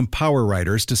wants to empower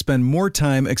riders to spend more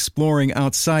time exploring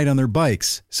outside on their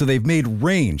bikes, so they've made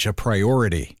range a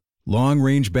priority.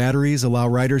 Long-range batteries allow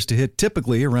riders to hit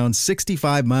typically around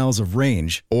 65 miles of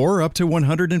range, or up to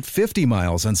 150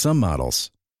 miles on some models.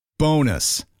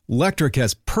 Bonus, Electric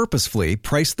has purposefully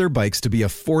priced their bikes to be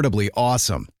affordably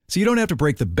awesome, so you don't have to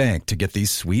break the bank to get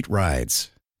these sweet rides.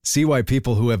 See why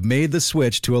people who have made the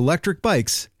switch to electric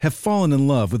bikes have fallen in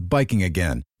love with biking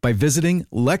again by visiting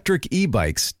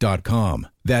lectricebikes.com.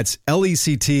 That's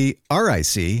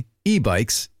LECTRIC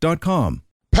ebikes.com.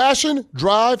 Passion,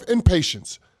 drive, and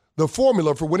patience. The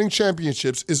formula for winning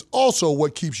championships is also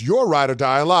what keeps your ride or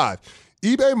die alive.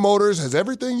 eBay Motors has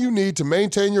everything you need to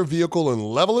maintain your vehicle and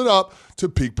level it up to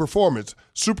peak performance.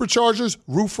 Superchargers,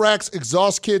 roof racks,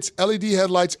 exhaust kits, LED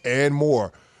headlights, and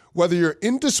more. Whether you're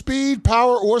into speed,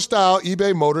 power, or style,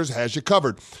 eBay Motors has you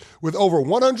covered. With over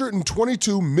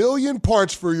 122 million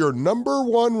parts for your number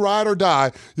one ride or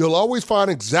die, you'll always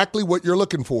find exactly what you're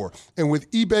looking for. And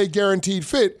with eBay Guaranteed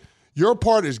Fit, your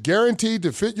part is guaranteed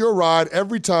to fit your ride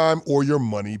every time or your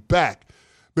money back.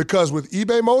 Because with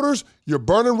eBay Motors, you're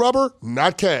burning rubber,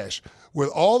 not cash. With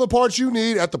all the parts you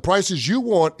need at the prices you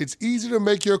want, it's easy to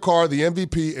make your car the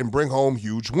MVP and bring home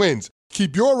huge wins.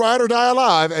 Keep your ride or die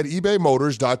alive at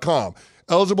ebaymotors.com.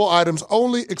 Eligible items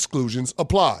only. Exclusions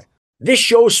apply. This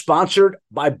show is sponsored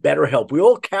by BetterHelp. We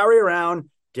all carry around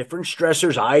different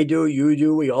stressors. I do, you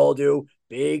do, we all do,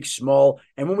 big, small.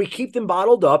 And when we keep them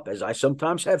bottled up, as I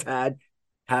sometimes have had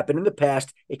happen in the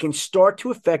past, it can start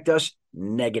to affect us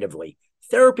negatively.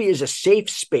 Therapy is a safe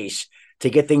space to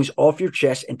get things off your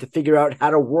chest and to figure out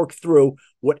how to work through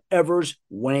whatever's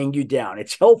weighing you down.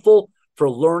 It's helpful for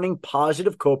learning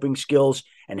positive coping skills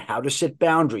and how to set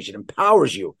boundaries. It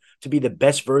empowers you to be the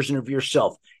best version of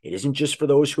yourself. It isn't just for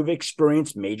those who've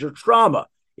experienced major trauma.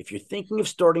 If you're thinking of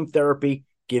starting therapy,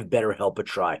 give BetterHelp a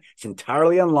try. It's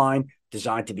entirely online,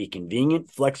 designed to be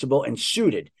convenient, flexible, and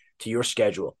suited to your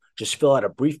schedule. Just fill out a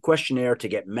brief questionnaire to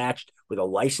get matched with a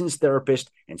licensed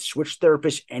therapist and switch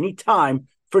therapists anytime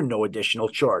for no additional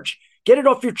charge. Get it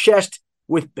off your chest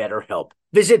with BetterHelp.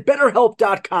 Visit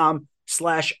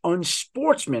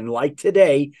BetterHelp.com/unsportsmanlike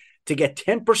today to get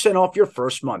 10% off your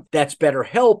first month. That's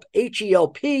BetterHelp,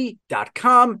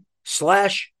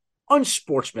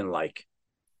 HELP.com/unsportsmanlike.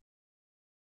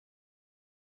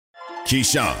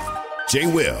 Keyshawn, J.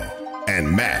 Will,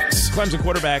 and Max. Clemson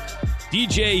quarterback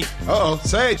DJ.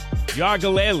 Say it.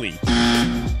 Ukulele.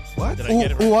 What? Did I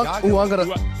get it right? Ukulele.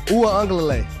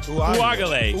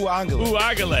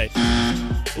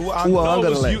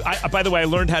 By the way, I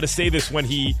learned how to say this when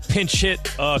he pinch hit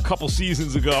a couple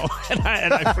seasons ago, and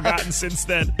I've forgotten since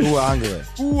then.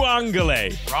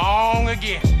 Ukulele. Wrong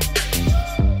again.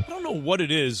 I don't know what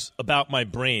it is about my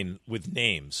brain with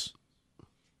names.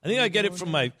 I think I get it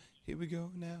from my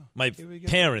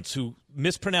parents who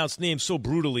mispronounce names so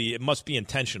brutally it must be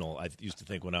intentional. I used to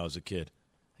think when I was a kid.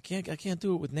 I can't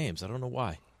do it with names. I don't know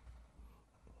why.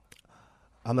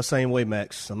 I'm the same way,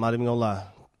 Max. I'm not even gonna lie.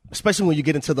 Especially when you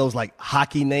get into those like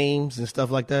hockey names and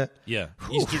stuff like that. Yeah,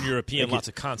 Eastern European, lots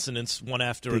of consonants, one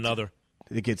after another.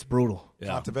 It gets brutal. Yeah.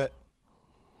 Not to bet.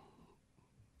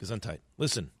 Gesundheit.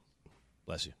 Listen,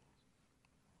 bless you.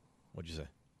 What'd you say?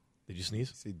 Did you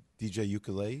sneeze? Say DJ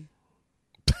Ukulele.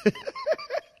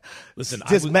 Listen,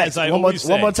 just Max. One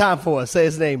more time for us. Say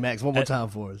his name, Max. One more time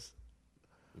for us.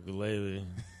 Ukulele.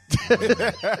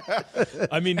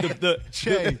 I mean,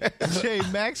 Shay,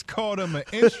 Max called him an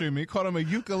instrument. He called him a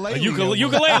ukulele.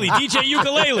 Ukulele, DJ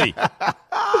Ukulele.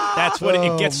 That's what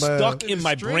it gets stuck in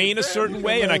my brain a certain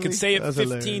way, and I could say it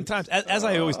 15 times. As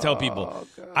I always tell people,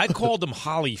 I called him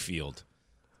Holyfield.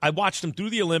 I watched him through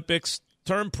the Olympics,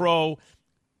 turn pro,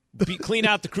 clean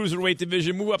out the cruiserweight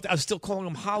division, move up. I was still calling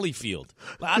him Holyfield.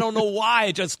 But I don't know why.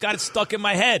 I just got it stuck in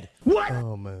my head. What?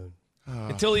 Oh, man.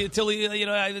 Until he,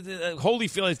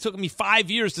 Holyfield, it took me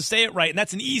 5 years to say it right, and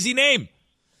that's an easy name.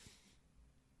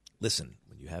 Listen,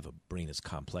 when you have a brain as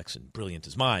complex and brilliant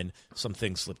as mine, some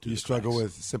things slip through. You struggle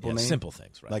with simple names? Simple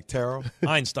things, right? Like Terrell?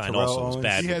 Einstein also was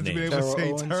bad with names. He hasn't been able to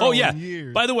say Terrell Oh, yeah. in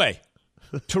years. By the way,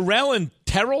 Terrell and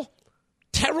Terrell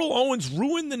Owens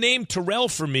ruined the name Terrell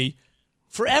for me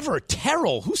forever.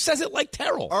 Terrell. Who says it like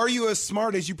Terrell? Are you as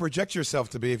smart as you project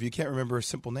yourself to be if you can't remember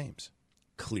simple names?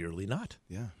 Clearly not.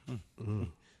 Yeah.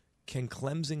 Can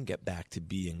Clemson get back to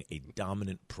being a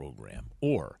dominant program?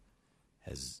 Or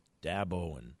has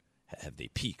Dabo and have they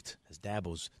peaked? Has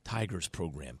Dabo's Tigers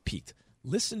program peaked?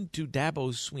 Listen to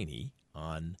Dabo Sweeney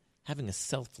on having a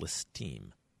selfless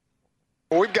team.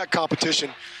 Well, we've got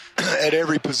competition at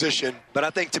every position, but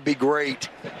I think to be great,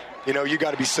 you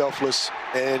got to be selfless,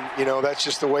 and that's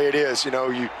just the way it is. You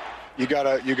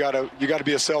gotta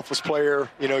be a selfless player.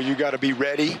 You gotta be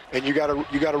ready, and you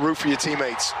gotta root for your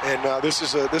teammates. And this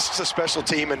is a special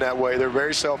team in that way. They're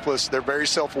very selfless. They're very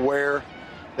self-aware.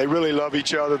 They really love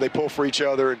each other. They pull for each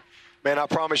other. And man, I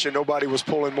promise you, nobody was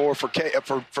pulling more for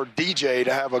DJ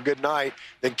to have a good night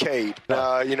than Cade.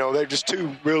 They're just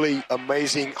two really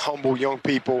amazing, humble young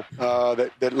people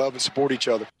that love and support each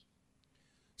other.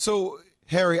 So,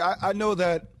 Harry, I know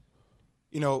that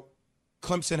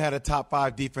Clemson had a top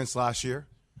 5 defense last year.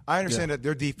 I understand that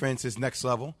their defense is next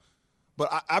level,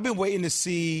 but I've been waiting to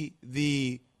see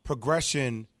the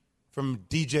progression from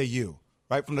DJU,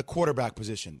 right, from the quarterback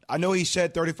position. I know he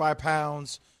shed 35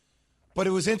 pounds, but it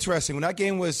was interesting. When that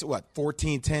game was,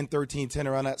 14-10, 13-10,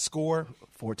 around that score?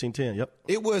 14-10, yep.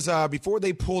 It was before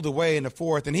they pulled away in the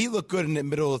fourth, and he looked good in the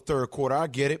middle of the third quarter. I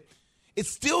get it. It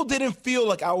still didn't feel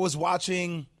like I was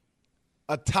watching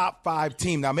a top 5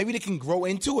 team. Now, maybe they can grow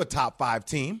into a top 5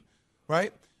 team,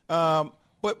 right?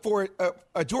 But for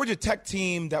a Georgia Tech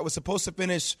team that was supposed to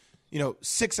finish,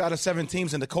 6 out of 7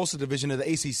 teams in the Coastal Division of the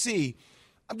ACC,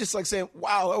 I'm just like saying,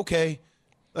 wow, okay,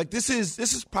 like this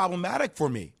is problematic for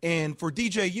me. And for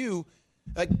DJU,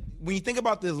 like when you think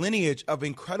about the lineage of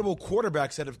incredible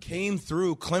quarterbacks that have came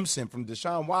through Clemson, from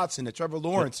Deshaun Watson to Trevor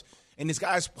Lawrence, and these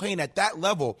guys playing at that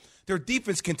level, their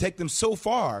defense can take them so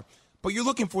far. But you're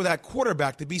looking for that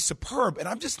quarterback to be superb, and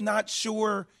I'm just not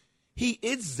sure he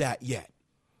is that yet.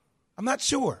 I'm not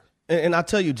sure. And I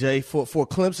tell you, Jay, for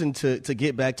Clemson to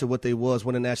get back to what they was,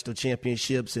 winning national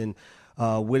championships and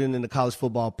winning in the college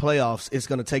football playoffs, it's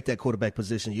going to take that quarterback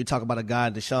position. You talk about a guy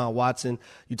in Deshaun Watson.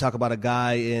 You talk about a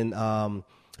guy in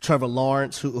Trevor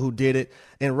Lawrence who did it.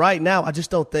 And right now, I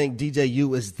just don't think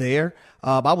DJU is there.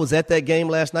 I was at that game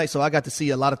last night, so I got to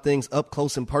see a lot of things up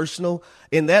close and personal.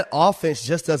 And that offense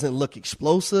just doesn't look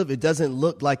explosive. It doesn't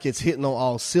look like it's hitting on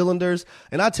all cylinders.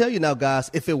 And I tell you now, guys,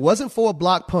 if it wasn't for a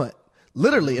block punt,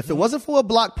 literally, if it wasn't for a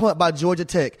block punt by Georgia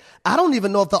Tech, I don't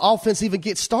even know if the offense even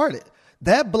gets started.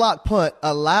 That block punt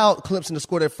allowed Clemson to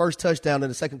score their first touchdown in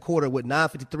the second quarter with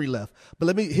 9:53 left.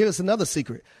 But here's another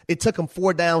secret. It took them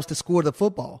 4 downs to score the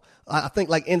football. I think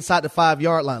like inside the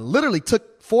 5-yard line. Literally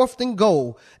took 4th and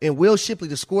goal and Will Shipley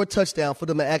to score a touchdown for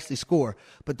them to actually score.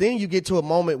 But then you get to a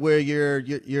moment where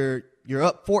you're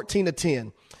up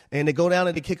 14-10 and they go down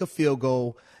and they kick a field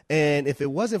goal. And if it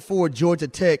wasn't for Georgia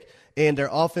Tech and their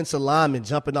offensive linemen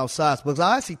jumping off sides, because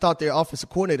I actually thought their offensive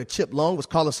coordinator, Chip Long, was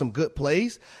calling some good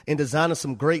plays and designing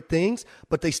some great things,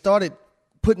 but they started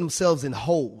putting themselves in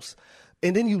holes.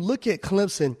 And then you look at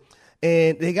Clemson,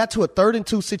 and they got to a 3rd and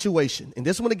 2 situation. And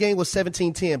this one, the game was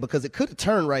 17-10 because it could have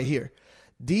turned right here.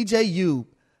 DJU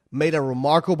made a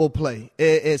remarkable play.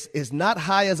 It's not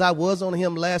high as I was on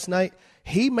him last night.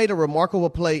 He made a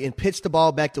remarkable play and pitched the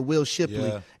ball back to Will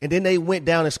Shipley, and then they went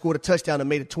down and scored a touchdown and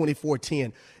made it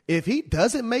 24-10. If he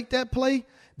doesn't make that play,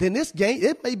 then this game,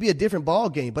 it may be a different ball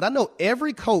game. But I know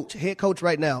every head coach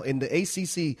right now in the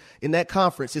ACC, in that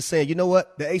conference, is saying, you know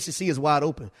what, the ACC is wide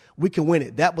open. We can win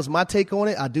it. That was my take on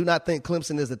it. I do not think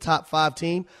Clemson is a top 5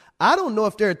 team. I don't know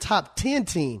if they're a top 10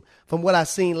 team from what I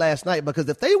seen last night, because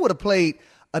if they would have played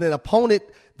an opponent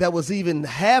that was even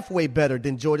halfway better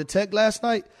than Georgia Tech last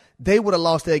night, they would have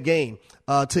lost that game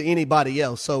to anybody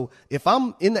else. So if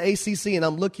I'm in the ACC and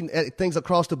I'm looking at things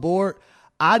across the board,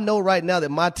 I know right now that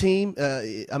my team,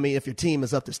 if your team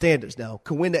is up to standards now,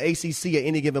 can win the ACC at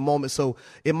any given moment. So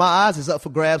in my eyes, it's up for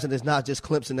grabs, and it's not just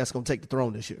Clemson that's going to take the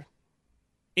throne this year.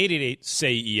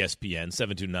 888-SAY-ESPN,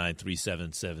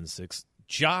 729-3776.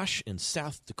 Josh in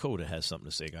South Dakota has something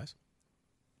to say, guys.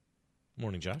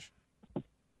 Morning, Josh.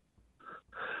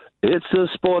 It's a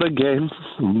sporting game,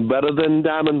 better than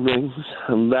diamond rings,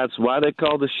 and that's why they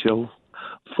call the show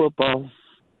football.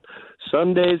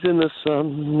 Sundays in the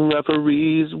sun,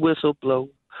 referees whistle blow.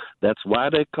 That's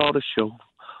why they call the show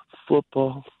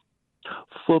football.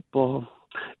 Football.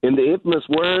 In the infamous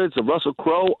words of Russell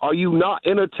Crowe, are you not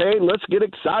entertained? Let's get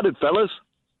excited, fellas.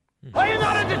 Are you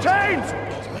not entertained?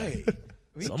 Hey,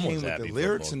 we Someone's came with happy the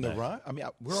lyrics for and the both rhyme. I mean,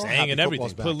 we're all Sang happy and everything.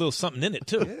 football's Put a back. little something in it,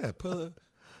 too. Yeah, put a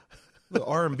little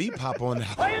R&B pop on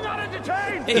that. Are you not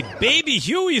entertained? Hey, Baby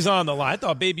Huey's on the line. I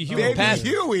thought Baby Huey passed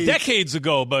decades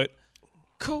ago, but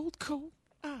cold, cold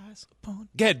eyes upon.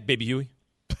 Go ahead, Baby Huey.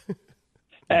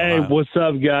 Hey, what's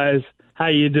up, guys? How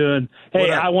you doing?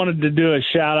 Hey, I wanted to do a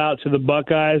shout-out to the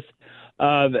Buckeyes.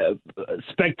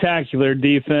 Spectacular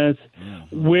defense.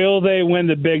 Mm-hmm. Will they win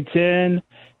the Big Ten,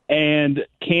 and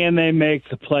can they make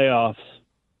the playoffs?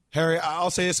 Harry,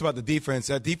 I'll say this about the defense.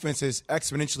 That defense is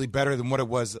exponentially better than what it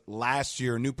was last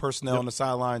year. New personnel on the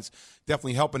sidelines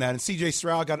definitely helping that. And C.J.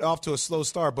 Stroud got off to a slow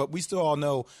start, but we still all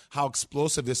know how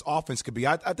explosive this offense could be.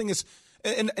 I think it's –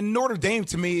 and Notre Dame,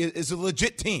 to me, is a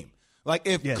legit team. Like,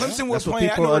 if Clemson were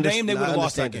playing at Notre Dame, they would have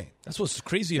lost that game. That's what's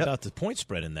crazy about the point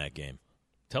spread in that game.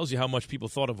 Tells you how much people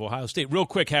thought of Ohio State. Real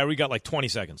quick, Harry, we got like 20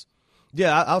 seconds.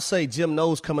 Yeah, I'll say Jim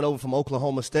Knowles coming over from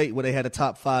Oklahoma State, where they had a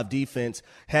top 5 defense,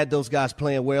 had those guys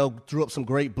playing well, drew up some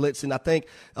great blitzing. I think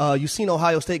you've seen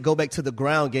Ohio State go back to the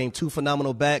ground game, 2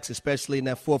 phenomenal backs, especially in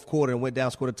that fourth quarter, and went down,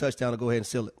 scored a touchdown to go ahead and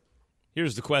seal it.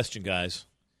 Here's the question, guys.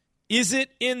 Is it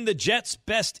in the Jets'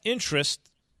 best interest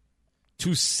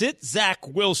to sit Zach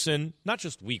Wilson, not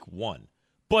just week 1,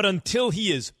 but until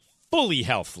he is fully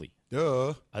healthy?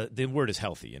 The word is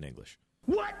healthy in English.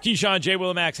 What? Keyshawn, J.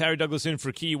 Will, and Max, Harry Douglas in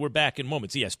for Key. We're back in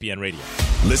moments. ESPN Radio.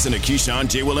 Listen to Keyshawn,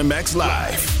 J. Will, and Max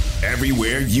live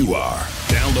everywhere you are.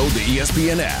 Download the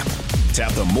ESPN app.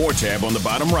 Tap the More tab on the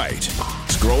bottom right.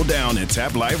 Scroll down and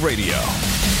tap Live Radio.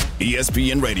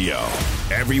 ESPN Radio.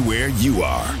 Everywhere you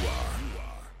are.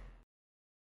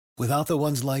 Without the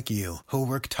ones like you, who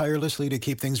work tirelessly to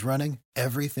keep things running,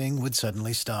 everything would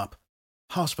suddenly stop.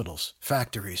 Hospitals,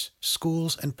 factories,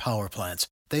 schools, and power plants,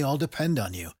 they all depend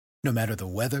on you. No matter the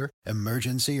weather,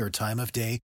 emergency, or time of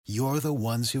day, you're the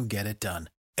ones who get it done.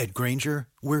 At Grainger,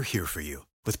 we're here for you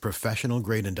with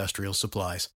professional-grade industrial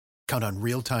supplies. Count on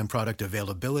real-time product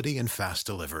availability and fast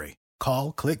delivery.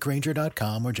 Call, click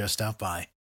Grainger.com, or just stop by.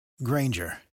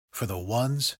 Grainger, for the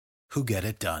ones who get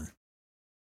it done.